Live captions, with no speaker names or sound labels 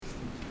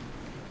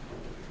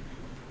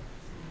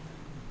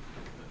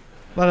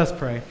Let us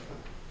pray.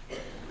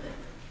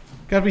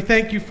 God, we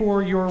thank you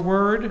for your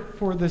word,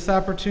 for this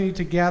opportunity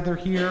to gather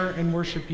here and worship you.